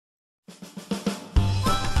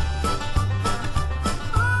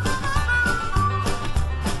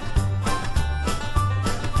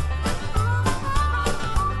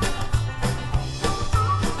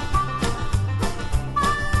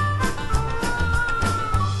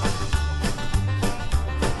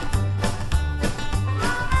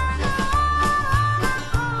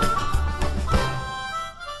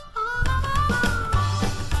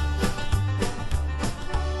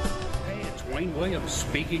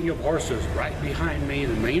speaking of horses, right behind me,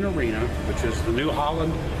 the main arena, which is the New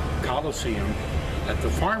Holland Coliseum at the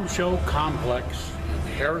Farm Show Complex in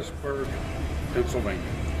Harrisburg, Pennsylvania.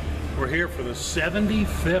 We're here for the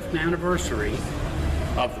 75th anniversary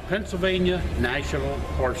of the Pennsylvania National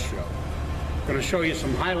Horse Show. I'm going to show you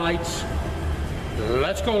some highlights.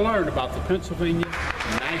 Let's go learn about the Pennsylvania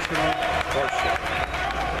National Horse Show.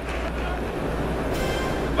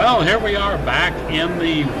 Well, here we are back in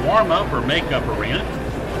the warm-up or makeup arena.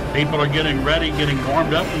 People are getting ready, getting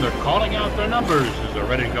warmed up, and they're calling out their numbers as they're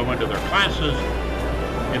ready to go into their classes.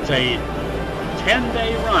 It's a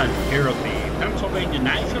 10-day run here at the Pennsylvania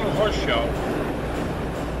National Horse Show.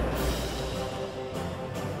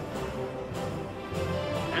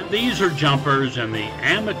 And these are jumpers in the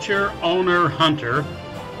amateur owner hunter,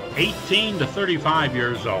 18 to 35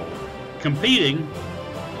 years old, competing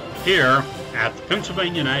here at the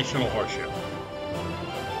Pennsylvania National Horse Show.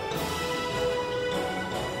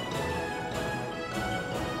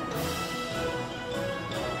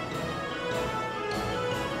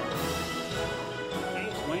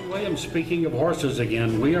 Wayne Williams, speaking of horses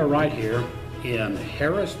again, we are right here in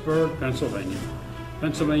Harrisburg, Pennsylvania,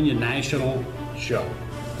 Pennsylvania National Show,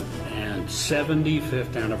 and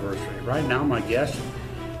 75th anniversary. Right now my guest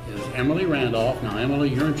is Emily Randolph. Now Emily,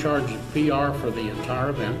 you're in charge of PR for the entire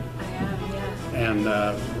event. And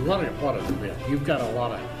what an event! You've got a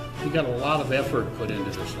lot of effort put into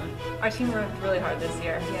this thing. Our team worked really hard this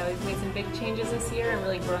year. Yeah, we've made some big changes this year and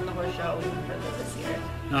really grown the horse show even further this year.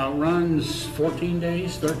 Now it runs 14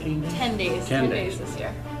 days, 13 days? 10 days. 10 days this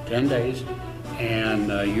year. 10 days, and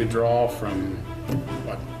you draw from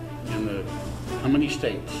what? How many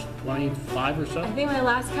states? 25 or so? I think my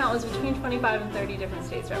last count was between 25 and 30 different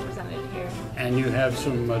states represented here. And you have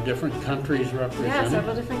some different countries represented? Yeah,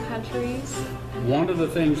 several different countries. One of the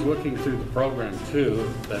things looking through the program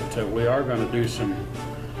too, that we are going to do some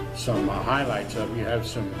highlights of, you have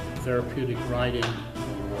some therapeutic riding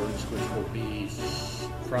awards, which will be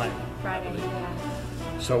Friday. Friday, yeah.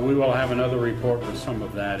 So we will have another report with some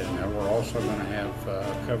of that in there. We're also going to have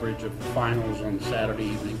coverage of the finals on Saturday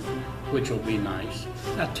evening, which will be nice.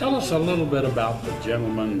 Now tell us a little bit about the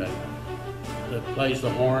gentleman that plays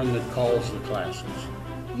the horn, that calls the classes.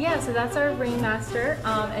 Yeah, so that's our ringmaster,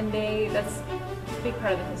 and that's a big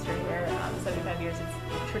part of the history here. 75 years,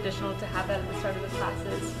 it's traditional to have that at the start of the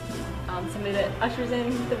classes. Somebody that ushers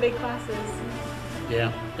in the big classes.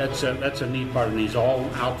 Yeah, that's a neat part, and he's all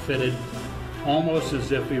outfitted almost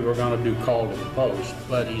as if we were going to do call to the post,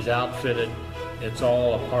 but he's outfitted. It's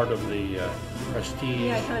all a part of the prestige.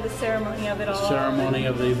 Yeah, kind of the ceremony of it all. Ceremony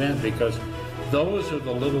of the event, because those are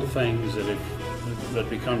the little things that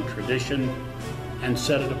become tradition and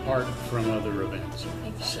set it apart from other events.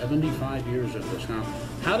 Exactly. 75 years of this now.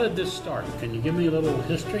 How did this start? Can you give me a little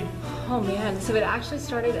history? Oh man, so it actually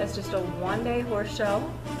started as just a one-day horse show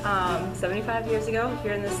 75 years ago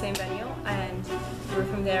here in the same venue, and we were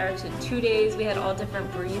from there to 2 days. We had all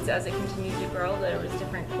different breeds as it continued to grow. There was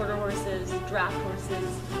different quarter horses, draft horses,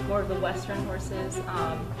 more of the western horses.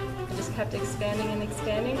 It just kept expanding and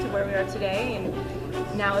expanding to where we are today, and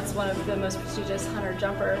now it's one of the most prestigious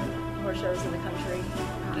hunter-jumper horse shows in the country.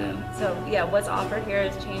 So yeah, what's offered here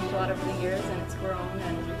has changed a lot over the years, and it's grown,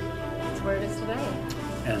 and it's where it is today.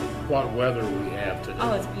 And what weather we have today.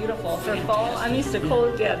 Oh, it's beautiful. For fall, I'm used to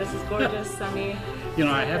cold. Yeah, this is gorgeous, sunny. You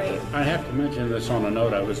know, I have to mention this on a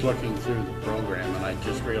note. I was looking through the program, and I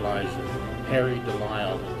just realized that Harry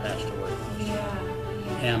Delisle had passed away.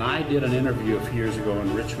 Yeah. And I did an interview a few years ago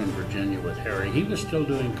in Richmond, Virginia with Harry. He was still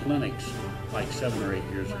doing clinics like 7 or 8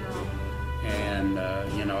 years ago. And,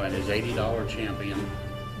 you know, and his $80 champion.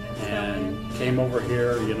 And came over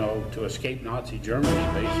here, you know, to escape Nazi Germany,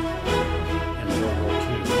 basically, in World War II.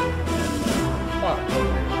 And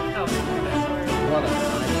what a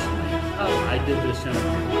nice man. Oh. I did this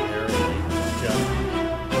interview with Harry, and he was just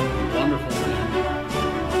a wonderful man.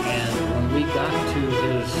 And when we got to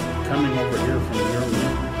his coming over here from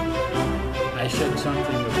Germany, I said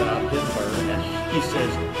something about Hitler, and he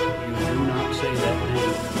says, "You do not say that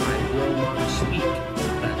name. I will not speak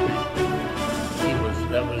that name."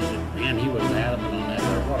 He was adamant on that.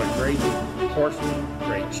 What a great horseman,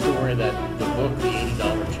 great story, that the book, The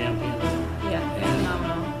 $80 Champion. Yeah,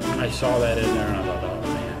 phenomenal. I saw that in there and I thought, oh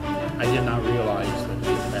man, I did not realize that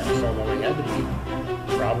he had passed, although he had to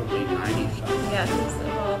be probably 90-something. Yeah, he's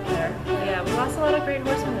well up there. Yeah, we lost a lot of great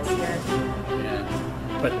horsemen this year. Yeah,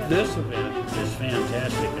 but this event is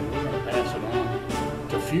fantastic, and we're going to pass it on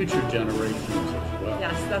to future generations as well.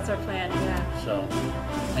 Yes, that's our plan, yeah. So,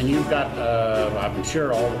 and you've got, I'm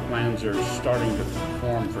sure all the plans are starting to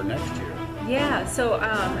form for next year. Yeah, so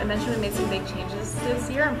I mentioned we made some big changes this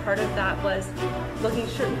year, and part of that was looking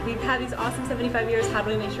sure we've had these awesome 75 years. How do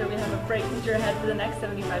we make sure we have a bright future ahead for the next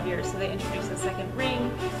 75 years? So they introduced a second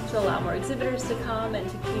ring to allow more exhibitors to come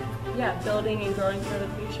and to keep, building and growing for the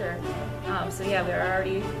future. So yeah, we're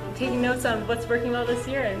already taking notes on what's working well this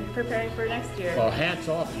year and preparing for next year. Well, hats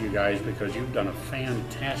off to you guys because you've done a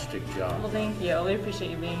fantastic job. Well, thank you. We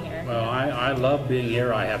appreciate you being here. Well, I love being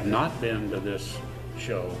here. I have not been to this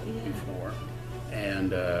show before,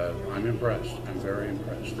 and I'm impressed. I'm very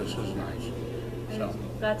impressed. This is nice. So,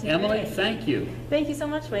 Glad to hear Emily, it. thank you. Thank you so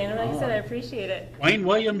much, Wayne. And like I said, I right. appreciate it. Wayne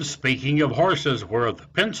Williams speaking of horses. We're at the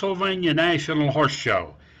Pennsylvania National Horse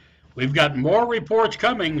Show. We've got more reports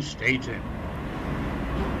coming. Stay tuned.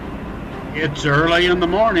 It's early in the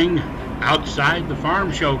morning outside the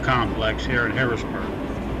Farm Show complex here in Harrisburg.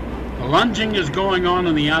 The lunging is going on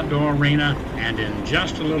in the outdoor arena, and in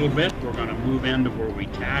just a little bit we're going to move into where we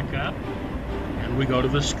tack up and we go to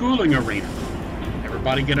the schooling arena.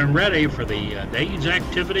 Everybody getting ready for the day's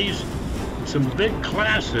activities and some big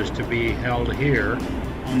classes to be held here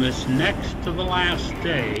on this next to the last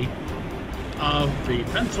day of the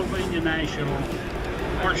Pennsylvania National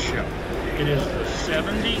Horse Show. It is the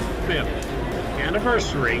 75th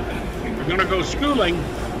anniversary. We're going to go schooling,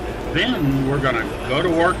 then we're going to go to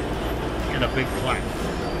work in a big class.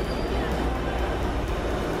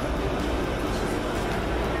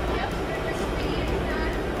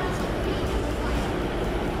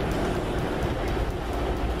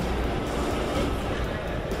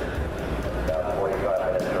 About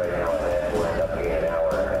 45 minutes right now, and then we'll end up being an hour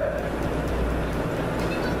ahead.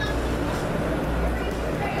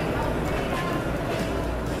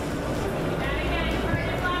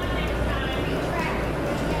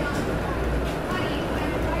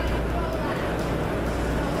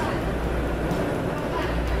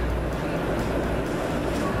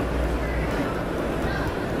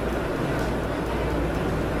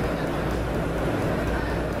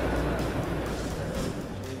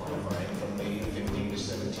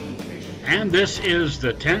 And this is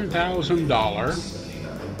the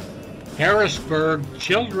 $10,000 Harrisburg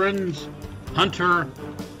Children's Hunter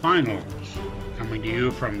Finals, coming to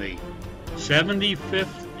you from the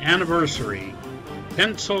 75th anniversary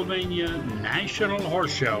Pennsylvania National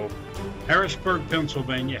Horse Show, Harrisburg,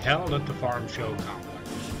 Pennsylvania, held at the Farm Show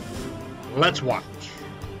complex. Let's watch.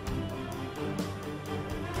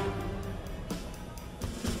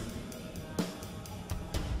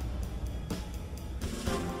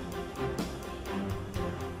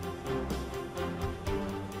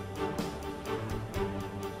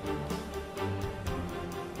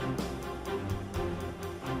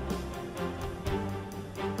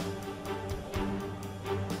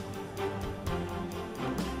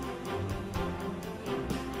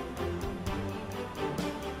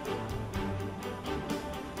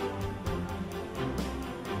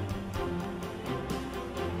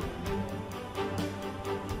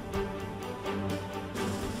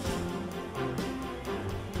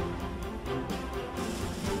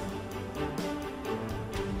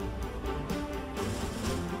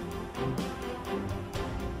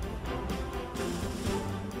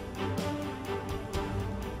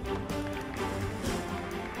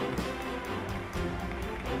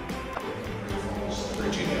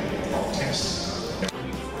 Virginia, all tests.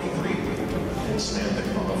 43, and Samantha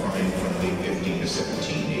qualifying from the 15 to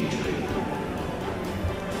 17 age group.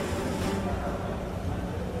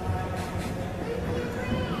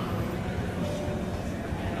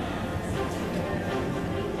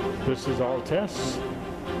 This is all tests.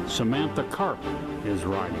 Samantha Karp is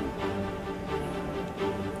riding.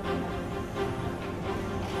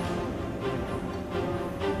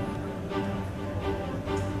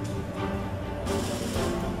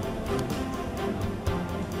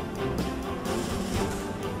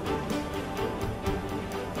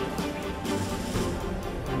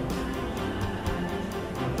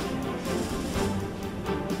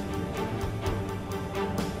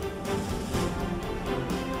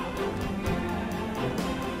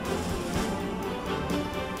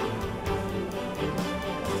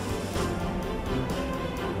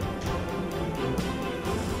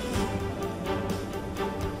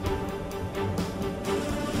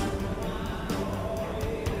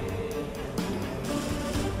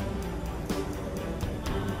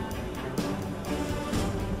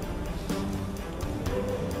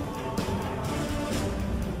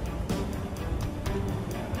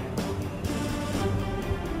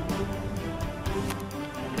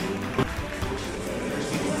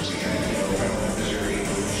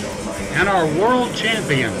 And our world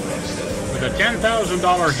champion with a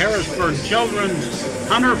 $10,000 Harrisburg Children's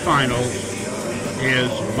Hunter Finals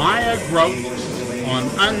is Maya Grote on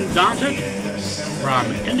Undaunted from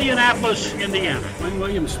Indianapolis, Indiana. Wayne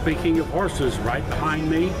Williams, speaking of horses, right behind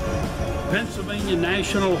me, Pennsylvania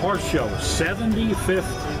National Horse Show, 75th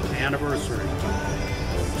anniversary.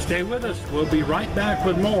 Stay with us. We'll be right back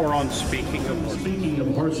with more on Speaking of Horses. Speaking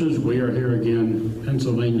of horses, we are here again,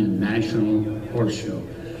 Pennsylvania National Horse Show,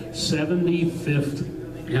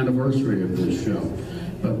 75th anniversary of this show.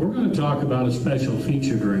 But we're going to talk about a special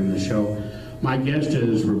feature during the show. My guest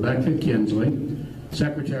is Rebecca Kinsley,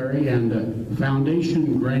 Secretary and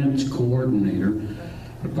Foundation Grants Coordinator.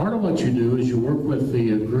 But part of what you do is you work with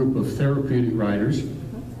the group of therapeutic riders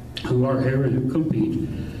who are here and who compete.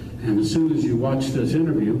 And as soon as you watch this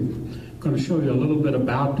interview, I'm going to show you a little bit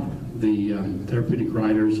about the therapeutic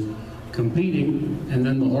riders competing, and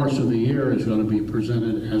then the Horse of the Year is going to be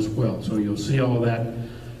presented as well. So you'll see all that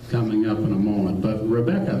coming up in a moment. But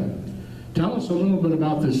Rebecca, tell us a little bit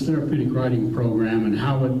about this therapeutic riding program and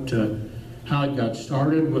how it got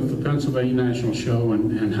started with the Pennsylvania National Show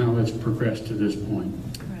and how it's progressed to this point.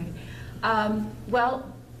 Right. Well,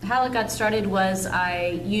 how it got started was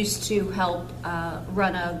I used to help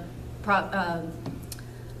run a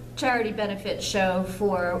charity benefit show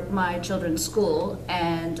for my children's school,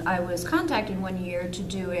 and I was contacted one year to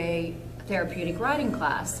do a therapeutic riding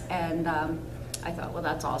class, and I thought, well,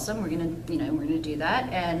 that's awesome. We're gonna do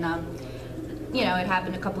that, and it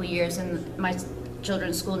happened a couple of years, and my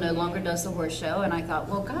children's school no longer does the horse show, and I thought,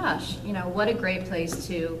 well, gosh, what a great place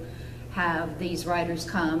to have these riders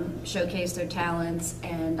come, showcase their talents,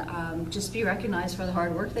 and just be recognized for the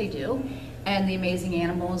hard work they do and the amazing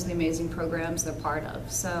animals, the amazing programs they're part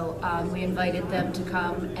of. So we invited them to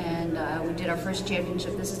come, and we did our first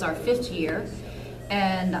championship. This is our 5th year,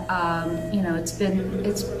 and it's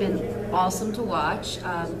been awesome to watch.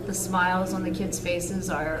 The smiles on the kids' faces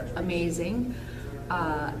are amazing.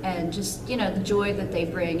 And just the joy that they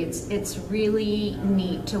bring, it's really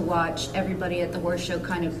neat to watch everybody at the horse show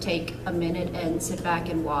kind of take a minute and sit back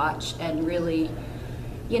and watch and really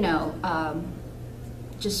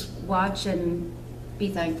just watch and be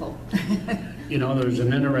thankful. There's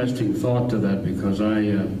an interesting thought to that, because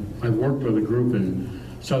I've worked with a group in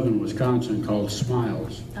southern Wisconsin called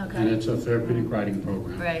Smiles. Okay. And it's a therapeutic riding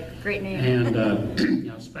program. Right, great name.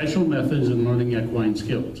 And special methods in learning equine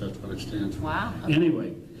skills, that's what it stands for. Wow. Okay.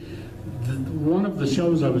 Anyway, one of the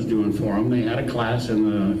shows I was doing for them, they had a class in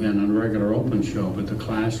a regular open show, but the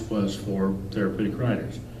class was for therapeutic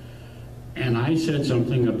riders. And I said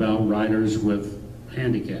something about riders with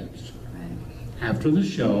handicaps. Right. After the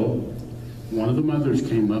show, one of the mothers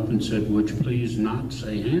came up and said, "Would you please not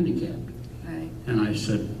say handicapped?" Right. And I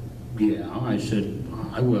said, "Yeah." I said,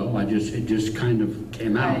 "I will. It just kind of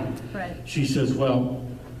came out." Right. She says, "Well,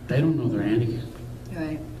 they don't know they're handicapped.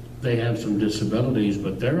 Right. They have some disabilities,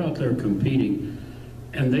 but they're out there competing,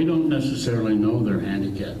 and they don't necessarily know they're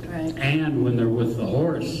handicapped. Right. And when they're with the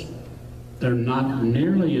horse, they're not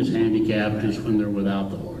nearly as handicapped as when they're without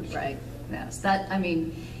the horse." Right. Yes.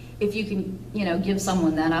 If you can, give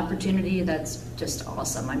someone that opportunity, that's just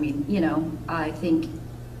awesome. I think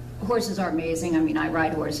horses are amazing. I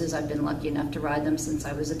ride horses. I've been lucky enough to ride them since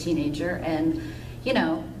I was a teenager, and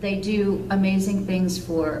they do amazing things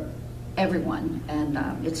for everyone, and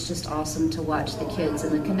it's just awesome to watch the kids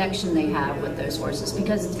and the connection they have with those horses,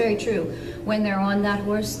 because it's very true. When they're on that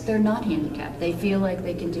horse, they're not handicapped. They feel like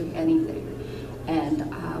they can do anything, and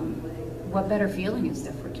what better feeling is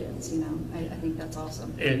there for kids? I think that's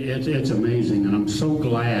awesome. It's amazing, and I'm so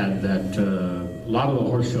glad that a lot of the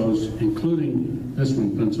horse shows, including this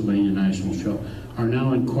one, Pennsylvania National Show, are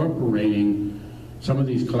now incorporating some of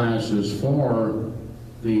these classes for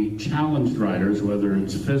the challenged riders, whether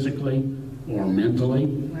it's physically or mentally,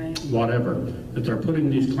 Right. whatever, that they're putting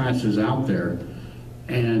these classes out there.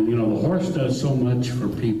 And, the horse does so much for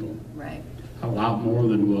people, Right. a lot more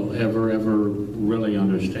than we'll ever really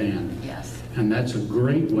understand. Yes. And that's a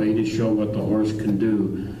great way to show what the horse can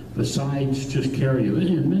do, besides just carry you.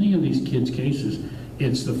 In many of these kids' cases,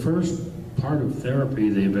 it's the first part of therapy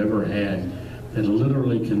they've ever had that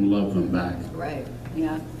literally can love them back. Right.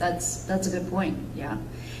 Yeah, that's a good point. Yeah.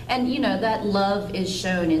 And that love is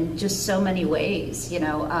shown in just so many ways.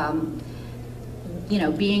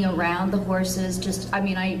 Being around the horses,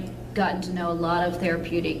 I gotten to know a lot of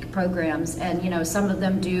therapeutic programs, and some of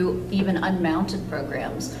them do even unmounted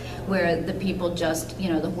programs where the people just,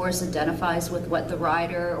 the horse identifies with what the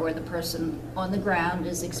rider or the person on the ground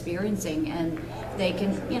is experiencing, and they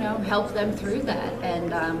can, help them through that.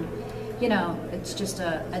 And it's just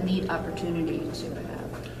a neat opportunity to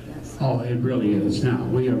have. Yes. Oh, it really is. Now,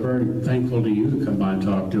 we are very thankful to you to come by and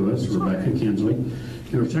talk to us, Rebecca Kinsley.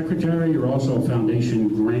 You're a secretary, you're also a foundation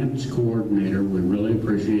grants coordinator. We really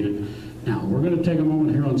appreciate it. Now, we're going to take a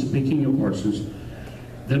moment here on Speaking of Horses.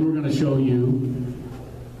 Then we're going to show you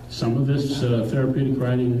some of this therapeutic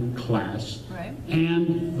riding class. Right.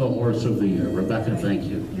 And the Horse of the Year. Rebecca, thank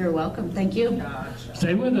you. You're welcome. Thank you.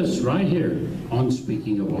 Stay with us right here on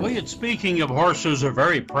Speaking of Horses. We at Speaking of Horses are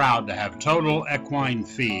very proud to have Total Equine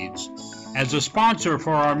Feeds as a sponsor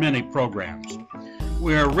for our many programs.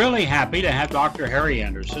 We are really happy to have Dr. Harry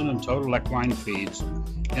Anderson and Total Equine Feeds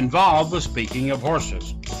involved with Speaking of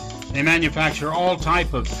Horses. They manufacture all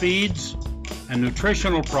type of feeds and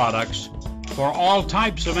nutritional products for all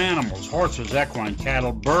types of animals, horses, equine,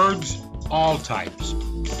 cattle, birds, all types.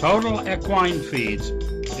 Total Equine Feeds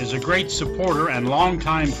is a great supporter and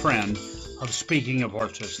longtime friend of Speaking of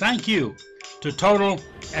Horses. Thank you to Total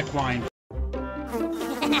Equine.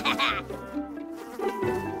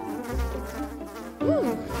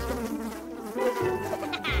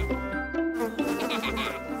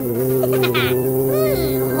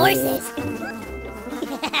 Horses.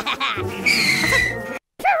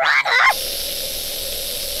 Piranha!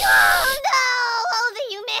 Oh no! Oh, the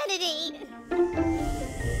humanity!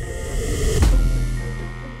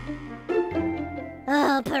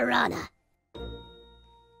 Oh, piranha.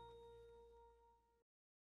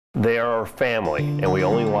 They are our family, and we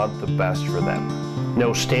only want the best for them.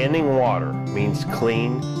 No standing water means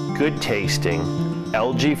clean, good tasting,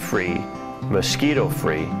 algae-free,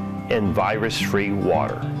 mosquito-free, and virus-free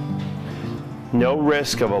water. No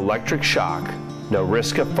risk of electric shock, no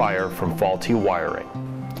risk of fire from faulty wiring.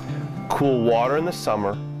 Cool water in the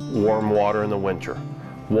summer, warm water in the winter.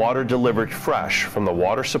 Water delivered fresh from the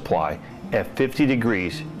water supply at 50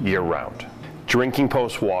 degrees year-round. Drinking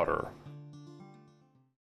Post water.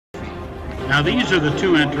 Now these are the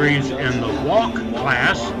two entries in the walk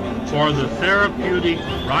class for the therapeutic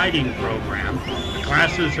riding program, the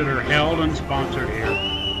classes that are held and sponsored here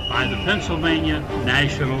by the Pennsylvania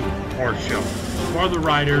National Horse Show for the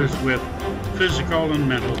riders with physical and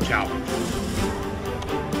mental challenges.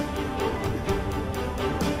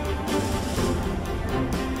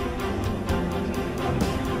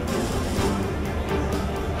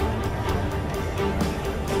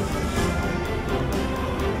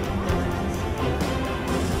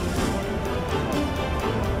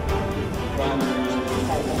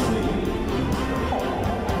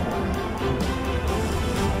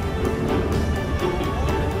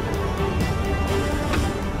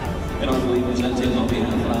 And our league presenting on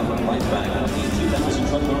behalf of our right back of the 2000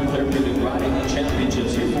 Truck Therapeutic Riding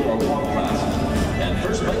Championships here for our walk class. And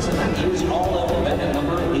first place in that is All Level Bennett,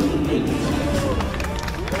 number 88.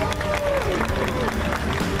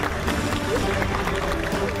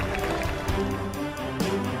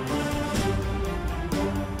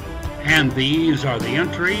 And these are the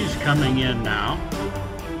entries coming in now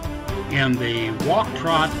in the walk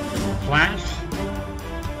trot class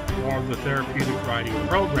for the therapeutic riding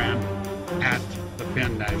program at the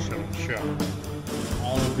Penn National Show.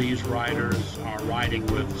 All of these riders are riding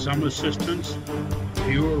with some assistance.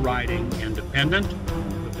 Few are riding independent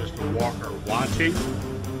with just a walker watching.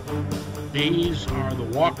 These are the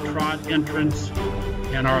walk trot entrants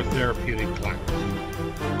in our therapeutic class.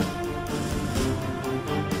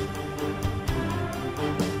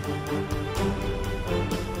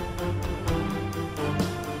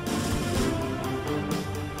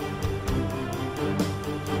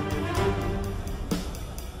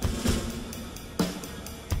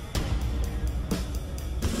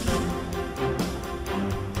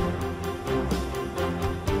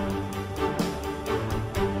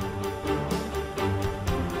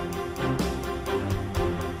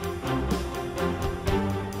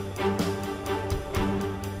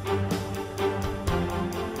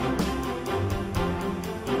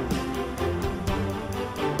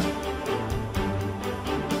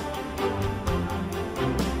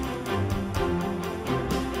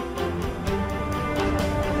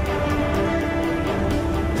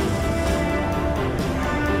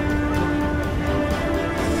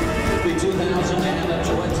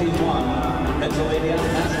 Pennsylvania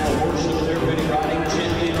National Horse Show Therapeutic Riding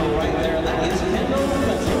Champion right there, and that is Kendall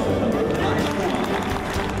Metro, number 91.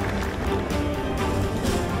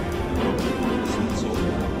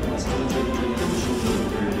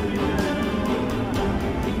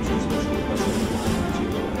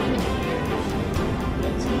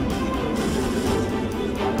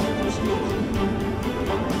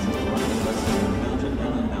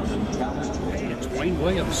 It's Wayne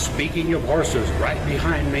Williams, Speaking of Horses, right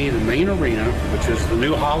behind me, the main arena, which is the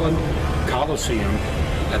New Holland Coliseum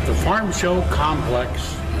at the Farm Show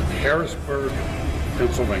Complex in Harrisburg,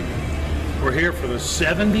 Pennsylvania. We're here for the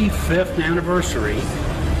 75th anniversary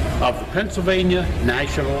of the Pennsylvania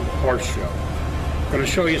National Horse Show. I'm going to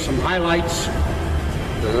show you some highlights.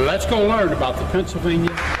 Let's go learn about the Pennsylvania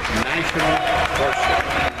National Horse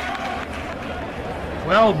Show.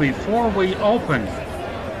 Well, before we open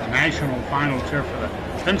the national finals here for the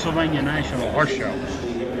Pennsylvania National Horse Show,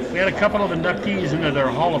 we had a couple of inductees into their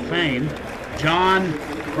Hall of Fame. John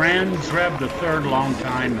Grandreb III,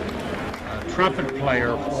 longtime trumpet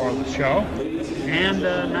player for the show, and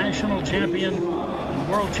national champion,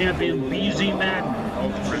 world champion B.Z. Madden,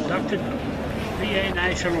 both were inducted to the PA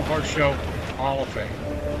National Horse Show Hall of Fame.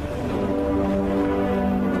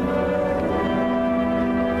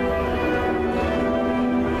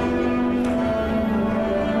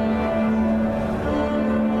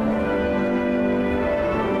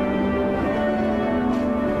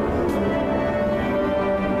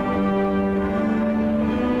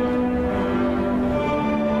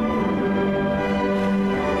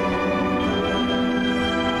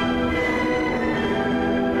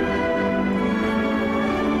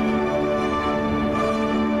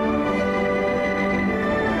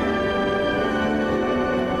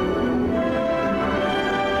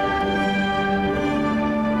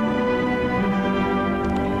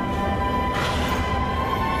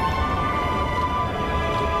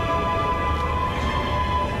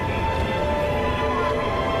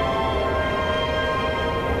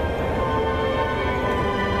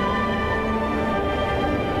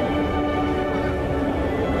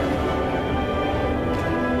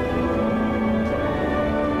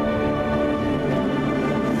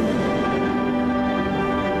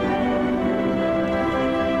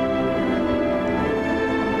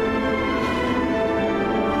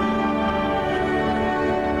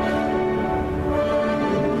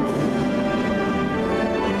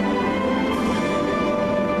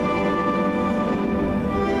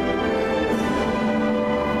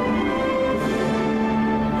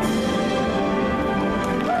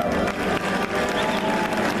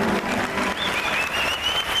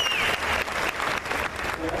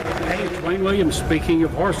 Wayne Williams, speaking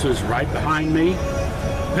of horses, right behind me.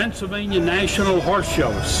 Pennsylvania National Horse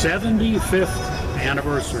Show, 75th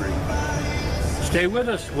anniversary. Stay with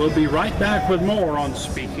us. We'll be right back with more on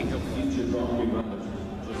Speaking of.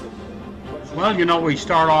 Well, you know, we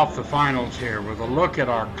start off the finals here with a look at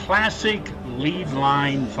our classic lead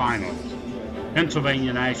line finals.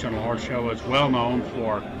 Pennsylvania National Horse Show is well known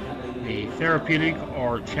for the therapeutic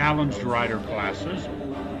or challenged rider classes,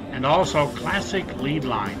 and also classic lead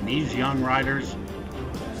line. These young riders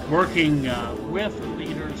working with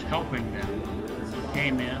leaders, helping them,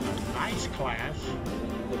 came in a nice class,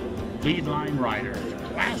 lead line riders,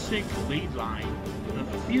 classic lead line, the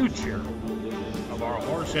future of our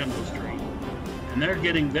horse industry. And they're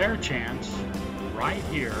getting their chance right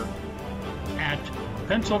here at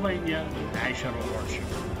Pennsylvania National Horse Show.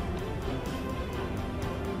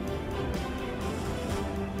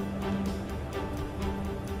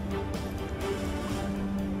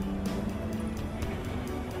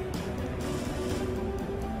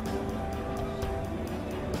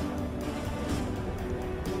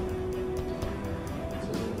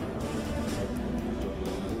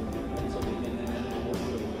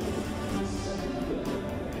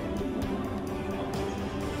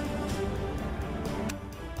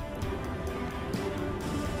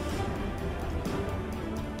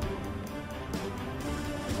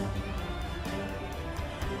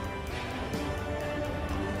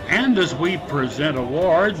 And as we present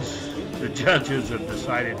awards, the judges have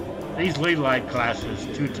decided these lead line classes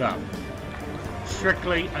too tough.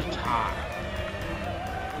 Strictly a tie.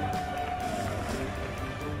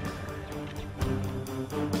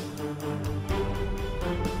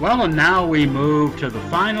 Well, and now we move to the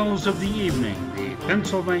finals of the evening, the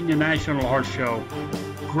Pennsylvania National Horse Show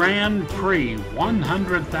Grand Prix,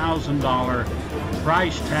 $100,000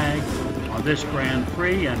 price tag on this Grand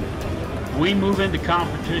Prix, and we move into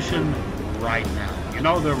competition right now. You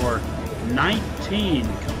know, there were 19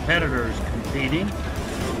 competitors competing,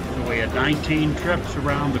 so we had 19 trips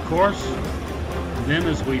around the course. And then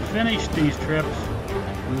as we finished these trips,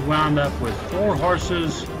 we wound up with 4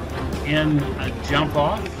 horses in a jump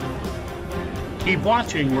off. Keep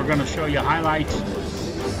watching, we're going to show you highlights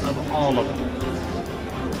of all of them.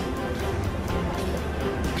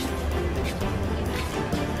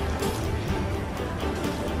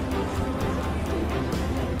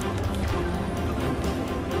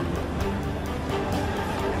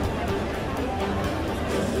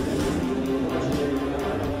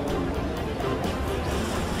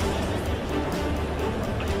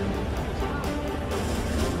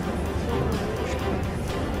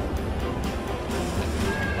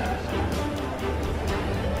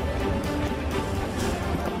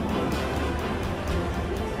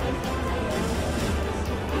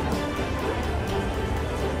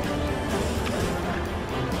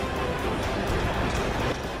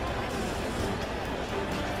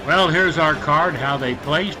 Well, here's our card, how they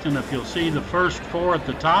placed, and if you'll see, the first 4 at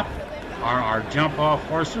the top are our jump-off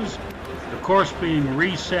horses. The course being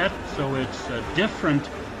reset, so it's different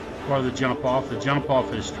for the jump-off. The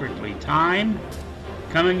jump-off is strictly timed.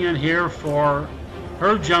 Coming in here for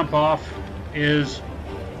her jump-off is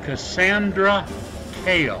Cassandra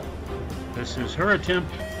Kale. This is her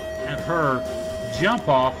attempt at her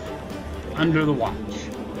jump-off under the watch.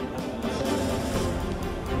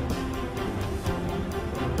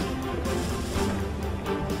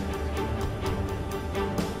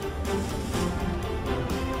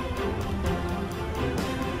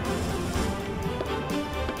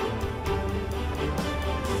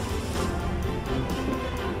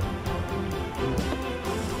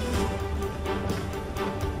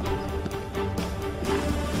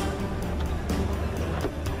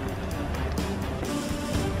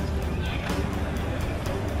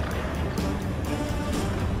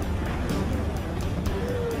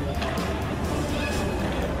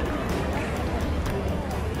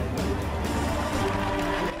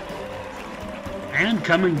 And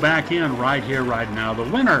coming back in right here, right now, the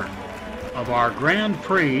winner of our Grand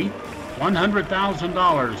Prix,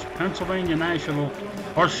 $100,000 Pennsylvania National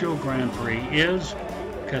Horse Show Grand Prix is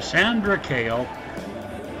Cassandra Kale.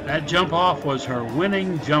 That jump off was her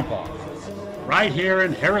winning jump off right here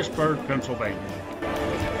in Harrisburg, Pennsylvania.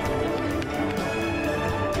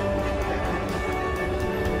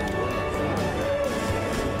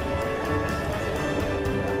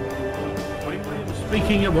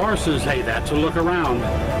 Speaking of horses, hey, that's a look around.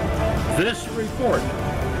 This report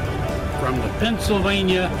from the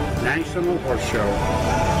Pennsylvania National Horse Show.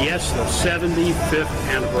 Yes, the 75th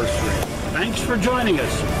anniversary. Thanks for joining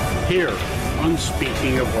us here on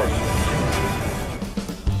Speaking of Horses.